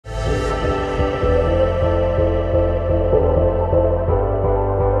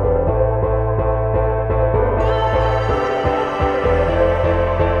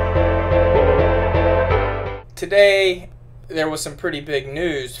today there was some pretty big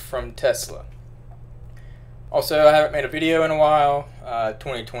news from Tesla. Also, I haven't made a video in a while.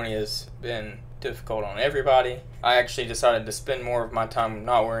 2020 has been difficult on everybody. I actually decided to spend more of my time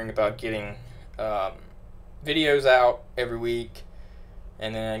not worrying about getting videos out every week,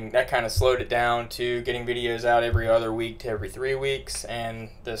 and then that kind of slowed it down to getting videos out every other week to every 3 weeks,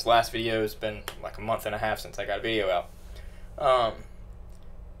 and this last video has been like a month and a half since I got a video out.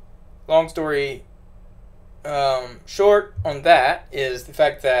 Long story short on that is the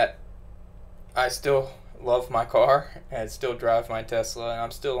fact that I still love my car, and I still drive my Tesla, and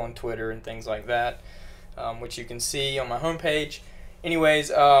I'm still on Twitter and things like that, which you can see on my homepage.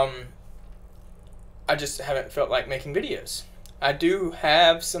 Anyways, I just haven't felt like making videos. I do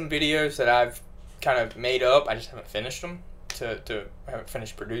have some videos that I've kind of made up. I just haven't finished them. I haven't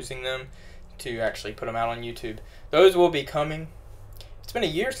finished producing them to actually put them out on YouTube. Those will be coming. It's been a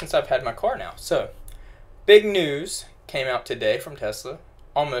year since I've had my car now. So, big news came out today from Tesla.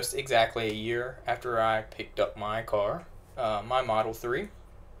 Almost exactly a year after I picked up my car, my Model 3.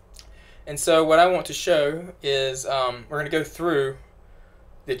 And so what I want to show is we're going to go through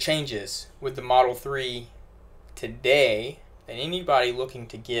the changes with the Model 3 today, and anybody looking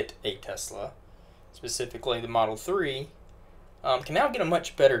to get a Tesla, specifically the Model 3, can now get a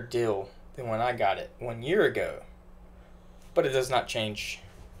much better deal than when I got it 1 year ago. But it does not change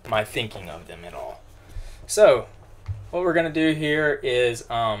my thinking of them at all. So, what we're going to do here is,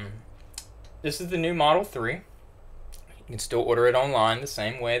 this is the new Model 3. You can still order it online the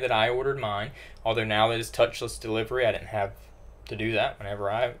same way that I ordered mine. Although now that it's touchless delivery, I didn't have to do that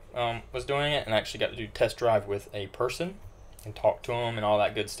whenever I was doing it. And I actually got to do test drive with a person and talk to them and all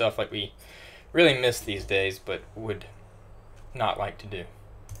that good stuff like we really miss these days, but would not like to do.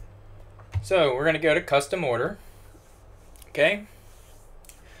 So we're going to go to custom order. Okay.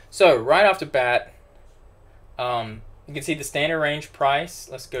 So right off the bat, you can see the standard range price.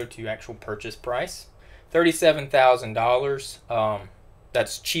 Let's go to actual purchase price. $37,000.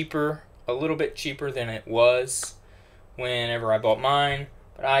 That's cheaper, a little bit cheaper than it was whenever I bought mine.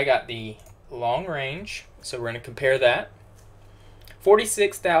 But I got the long range, so we're going to compare that.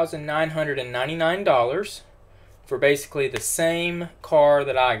 $46,999 for basically the same car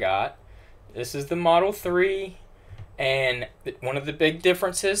that I got. This is the Model 3, and one of the big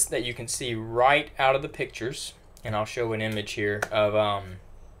differences that you can see right out of the pictures, and I'll show an image here of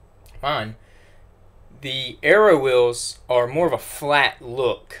mine. The aero wheels are more of a flat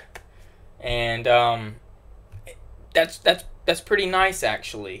look, and that's pretty nice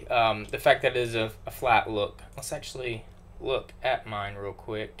actually. The fact that it is a flat look. Let's actually look at mine real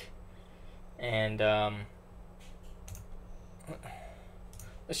quick, and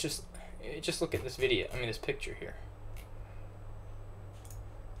let's just look at this video. I mean this picture here.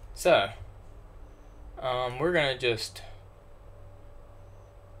 So. We're gonna just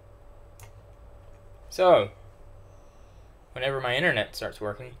whenever my internet starts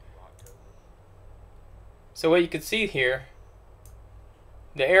working. So what you can see here,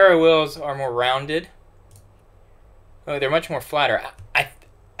 the aero wheels are more rounded. Oh, they're much more flatter.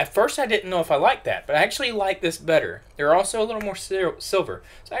 At first I didn't know if I liked that, but I actually like this better. They're also a little more silver,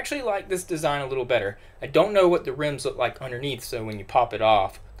 so I actually like this design a little better. I don't know what the rims look like underneath, so when you pop it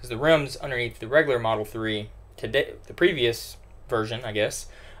off, because the rims underneath the regular Model 3, today, the previous version, I guess,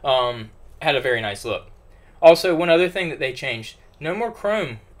 had a very nice look. Also, one other thing that they changed, no more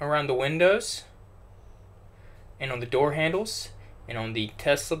chrome around the windows and on the door handles and on the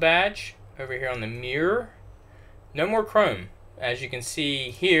Tesla badge over here on the mirror. No more chrome. As you can see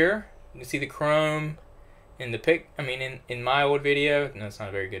here, you can see the chrome in the in my old video. No, it's not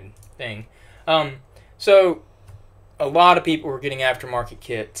a very good thing. So a lot of people were getting aftermarket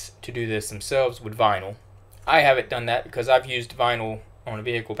kits to do this themselves with vinyl. I haven't done that because I've used vinyl on a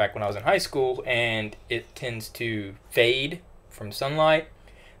vehicle back when I was in high school, and it tends to fade from sunlight.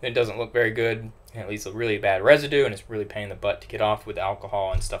 And it doesn't look very good, and it leaves a really bad residue, and it's really pain in the butt to get off with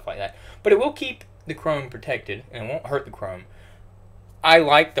alcohol and stuff like that. But it will keep the chrome protected, and it won't hurt the chrome. I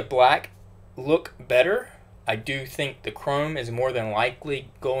like the black look better. I do think the chrome is more than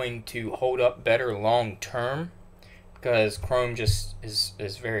likely going to hold up better long term, because chrome just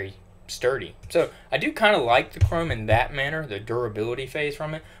is very sturdy. So I do kind of like the chrome in that manner, the durability phase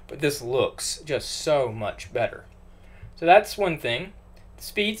from it, but this looks just so much better. So that's one thing. The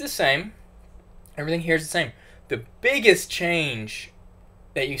speed's the same. Everything here is the same. The biggest change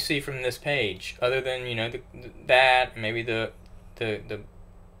that you see from this page, other than, you know, that, maybe the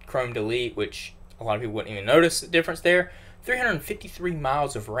chrome delete, which a lot of people wouldn't even notice the difference there, 353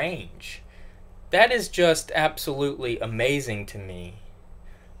 miles of range. That is just absolutely amazing to me.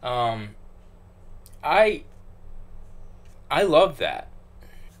 I I love that.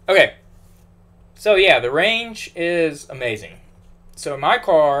 Okay, so yeah, the range is amazing. So my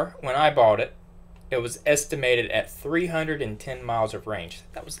car, when I bought it, it was estimated at 310 miles of range.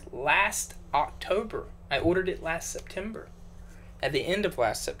 That was last October. I ordered it last September, at the end of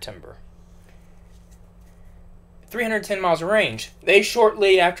last September. 310 miles of range. They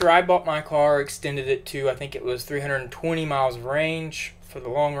shortly after I bought my car extended it to, I think it was 320 miles of range for the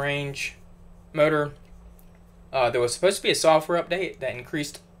long range motor. There was supposed to be a software update that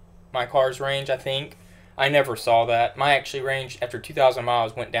increased my car's range, I think. I never saw that. My actually range after 2,000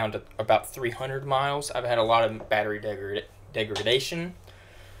 miles went down to about 300 miles. I've had a lot of battery degradation.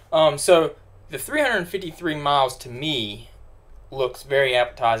 So the 353 miles to me looks very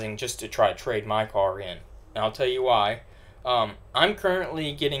appetizing just to try to trade my car in. And I'll tell you why. I'm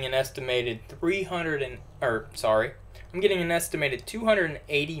currently getting an estimated I'm getting an estimated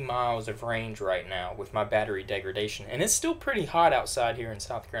 280 miles of range right now with my battery degradation. And it's still pretty hot outside here in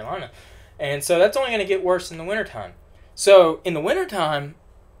South Carolina. And so that's only going to get worse in the wintertime. So in the wintertime,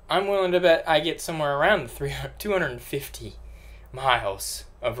 I'm willing to bet I get somewhere around 250 miles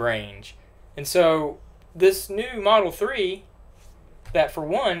of range. And so this new Model 3, that for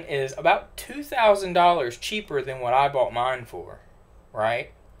one is about $2,000 cheaper than what I bought mine for,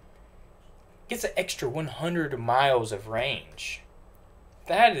 right? Gets an extra 100 miles of range.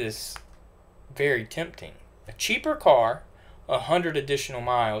 That is very tempting. A cheaper car, 100 additional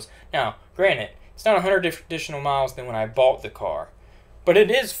miles. Now, granted, it's not 100 additional miles than when I bought the car, but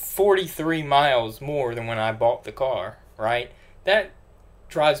it is 43 miles more than when I bought the car, right? That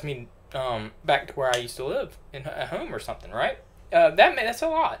drives me back to where I used to live, at home or something, right? That's a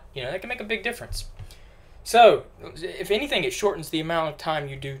lot. You know, that can make a big difference. So, if anything, it shortens the amount of time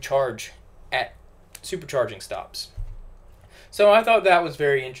you do charge at supercharging stops. So I thought that was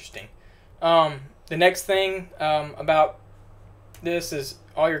very interesting. The next thing about this is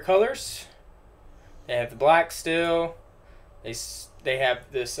all your colors. They have the black still. They have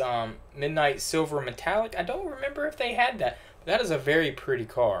this midnight silver metallic. I don't remember if they had that. But that is a very pretty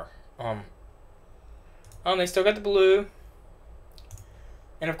car. They still got the blue.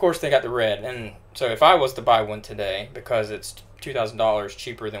 And of course they got the red. And so if I was to buy one today, because it's $2,000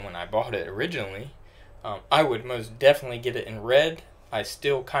 cheaper than when I bought it originally, I would most definitely get it in red. I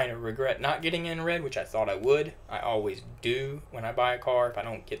still kind of regret not getting it in red, which I thought I would. I always do when I buy a car. If I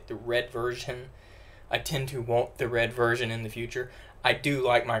don't get the red version, I tend to want the red version in the future. I do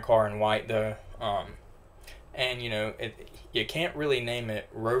like my car in white though. And you know, you can't really name it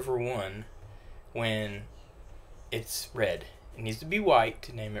Rover 1 when it's red. It needs to be white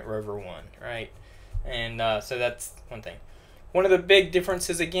to name it Rover 1, right? And so that's one thing. One of the big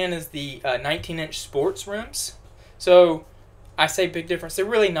differences, again, is the 19-inch sports rims. So I say big difference. They're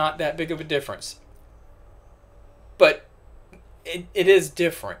really not that big of a difference. But it is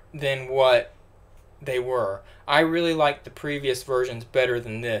different than what they were. I really like the previous versions better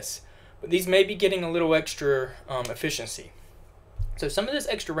than this. But these may be getting a little extra efficiency. So some of this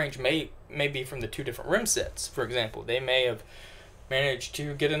extra range may be from the two different rim sets. For example, they may have managed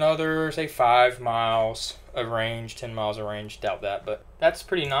to get another, say, 5 miles of range, 10 miles of range. Doubt that, but that's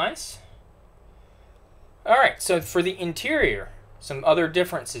pretty nice. Alright, so for the interior, some other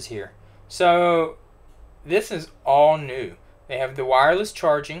differences here. So this is all new. They have the wireless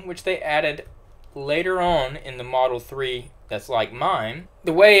charging, which they added later on in the Model 3 that's like mine.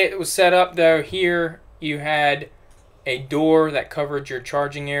 The way it was set up though, here you had a door that covered your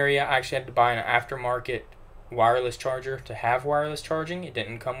charging area. I actually had to buy an aftermarket wireless charger to have wireless charging. It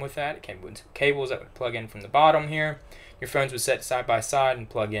didn't come with that. It came with cables that would plug in from the bottom here. Your phones would set side by side and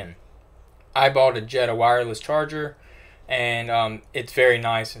plug in. I bought a Jetta wireless charger, and it's very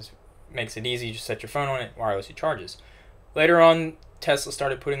nice. It makes it easy. You just set your phone on it, wirelessly charges. Later on, Tesla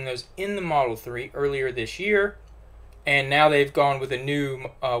started putting those in the Model 3 earlier this year, and now they've gone with a new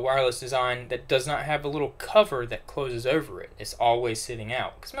wireless design that does not have a little cover that closes over it. It's always sitting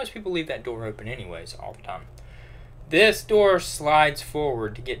out, because most people leave that door open anyways all the time. This door slides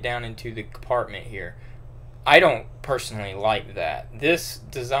forward to get down into the compartment here. I don't personally like that. This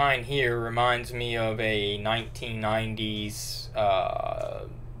design here reminds me of a 1990s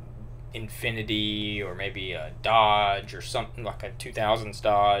Infiniti, or maybe a Dodge, or something like a 2000s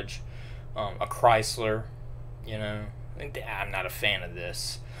Dodge, a Chrysler. You know, I'm not a fan of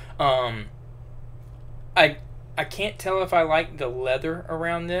this. I can't tell if I like the leather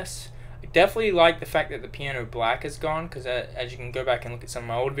around this. I definitely like the fact that the piano black is gone, because as you can go back and look at some of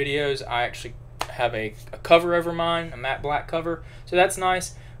my old videos, I actually have a cover over mine, a matte black cover, so that's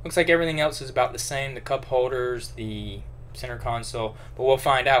nice. Looks like everything else is about the same, the cup holders, the center console, but we'll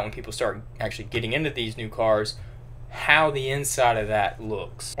find out when people start actually getting into these new cars how the inside of that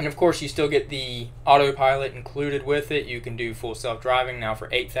looks. And of course, you still get the autopilot included with it. You can do full self-driving now for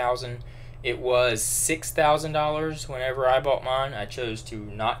 $8,000. It was $6,000 whenever I bought mine. I chose to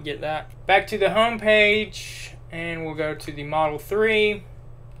not get that. Back to the home page, and we'll go to the Model 3.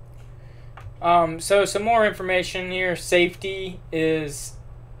 So some more information here. Safety is,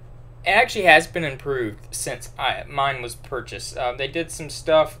 it actually has been improved since mine was purchased. They did some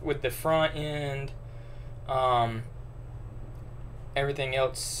stuff with the front end. Everything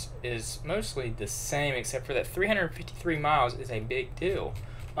else is mostly the same, except for that 353 miles is a big deal.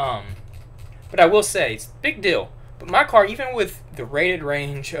 But I will say, it's a big deal. But my car, even with the rated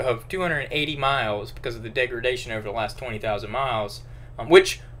range of 280 miles, because of the degradation over the last 20,000 miles,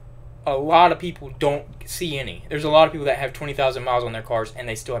 which a lot of people don't see any. There's a lot of people that have 20,000 miles on their cars, and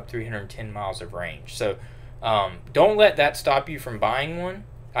they still have 310 miles of range. So don't let that stop you from buying one.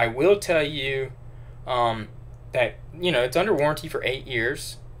 I will tell you that, you know, it's under warranty for 8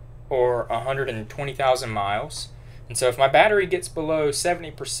 years or 120,000 miles. And so if my battery gets below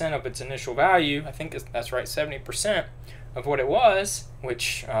 70% of its initial value, I think that's right, 70% of what it was,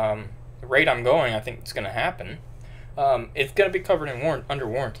 which the rate I'm going, I think it's going to happen, it's going to be covered in under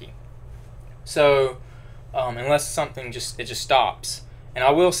warranty. So unless something it just stops. And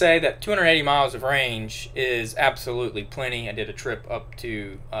I will say that 280 miles of range is absolutely plenty. I did a trip up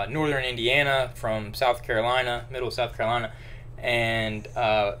to northern Indiana from South Carolina, middle of South Carolina, and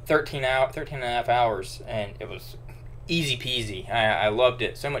 13 and a half hours, and it was easy peasy. I loved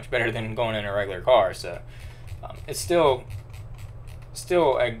it so much better than going in a regular car. So it's still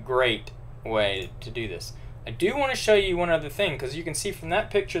a great way to do this. I do want to show you one other thing, because you can see from that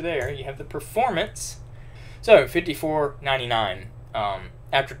picture there, you have the performance. So $54.99.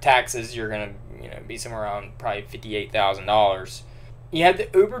 After taxes, you're gonna be somewhere around probably $58,000. You have the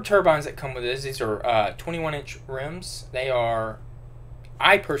Uber turbines that come with this. These are 21-inch rims.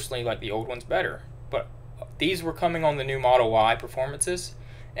 I personally like the old ones better, but these were coming on the new Model Y performances,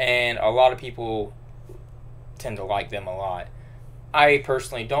 and a lot of people tend to like them a lot. I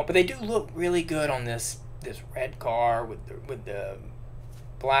personally don't, but they do look really good on this red car with the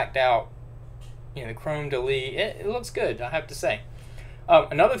blacked out, the chrome delete. It looks good, I have to say.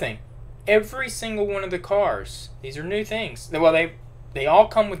 Another thing, every single one of the cars, these are new things. Well, they all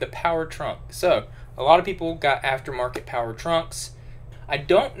come with the power trunk. So a lot of people got aftermarket power trunks. I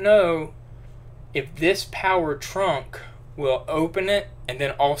don't know if this power trunk will open it and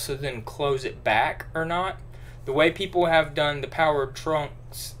then also then close it back or not. The way people have done the power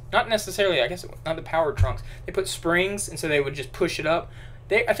trunks, not necessarily, I guess, not the power trunks. They put springs, and so they would just push it up.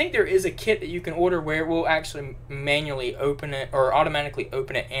 I think there is a kit that you can order where it will actually manually open it, or automatically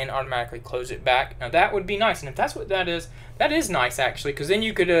open it and automatically close it back. Now that would be nice, and if that's what that is nice actually, because then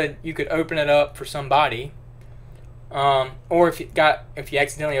you could open it up for somebody, or if you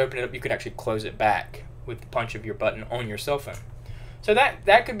accidentally open it up, you could actually close it back with the punch of your button on your cell phone. So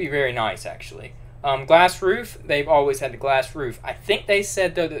that could be very nice actually. Glass roof, they've always had the glass roof. I think they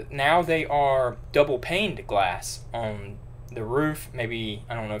said though that now they are double paned glass on the roof. Maybe,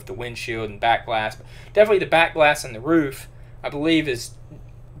 I don't know if the windshield and back glass, but definitely the back glass and the roof, I believe, is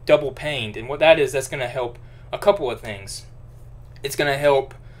double paned. And what that is, that's going to help a couple of things. It's going to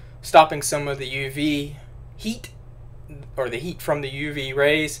help stopping some of the UV heat, or the heat from the UV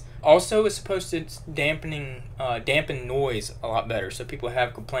rays. Also, it's supposed to dampen noise a lot better. So people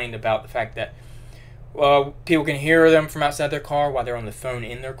have complained about the fact that, well, people can hear them from outside their car while they're on the phone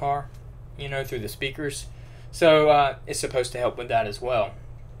in their car, through the speakers. So it's supposed to help with that as well.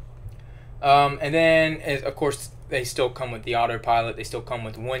 And then, of course, they still come with the autopilot. They still come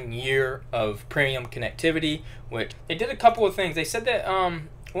with 1 year of premium connectivity, which they did a couple of things. They said that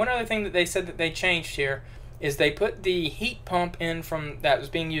one other thing that they said that they changed here is they put the heat pump in that was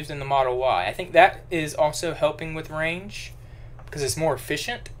being used in the Model Y. I think that is also helping with range because it's more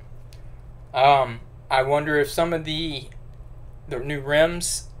efficient. I wonder if some of the new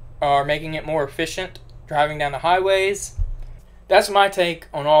rims are making it more efficient driving down the highways. That's my take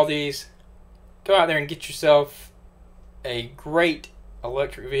on all these. Go out there and get yourself a great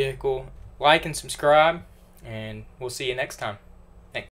electric vehicle. Like and subscribe, and we'll see you next time.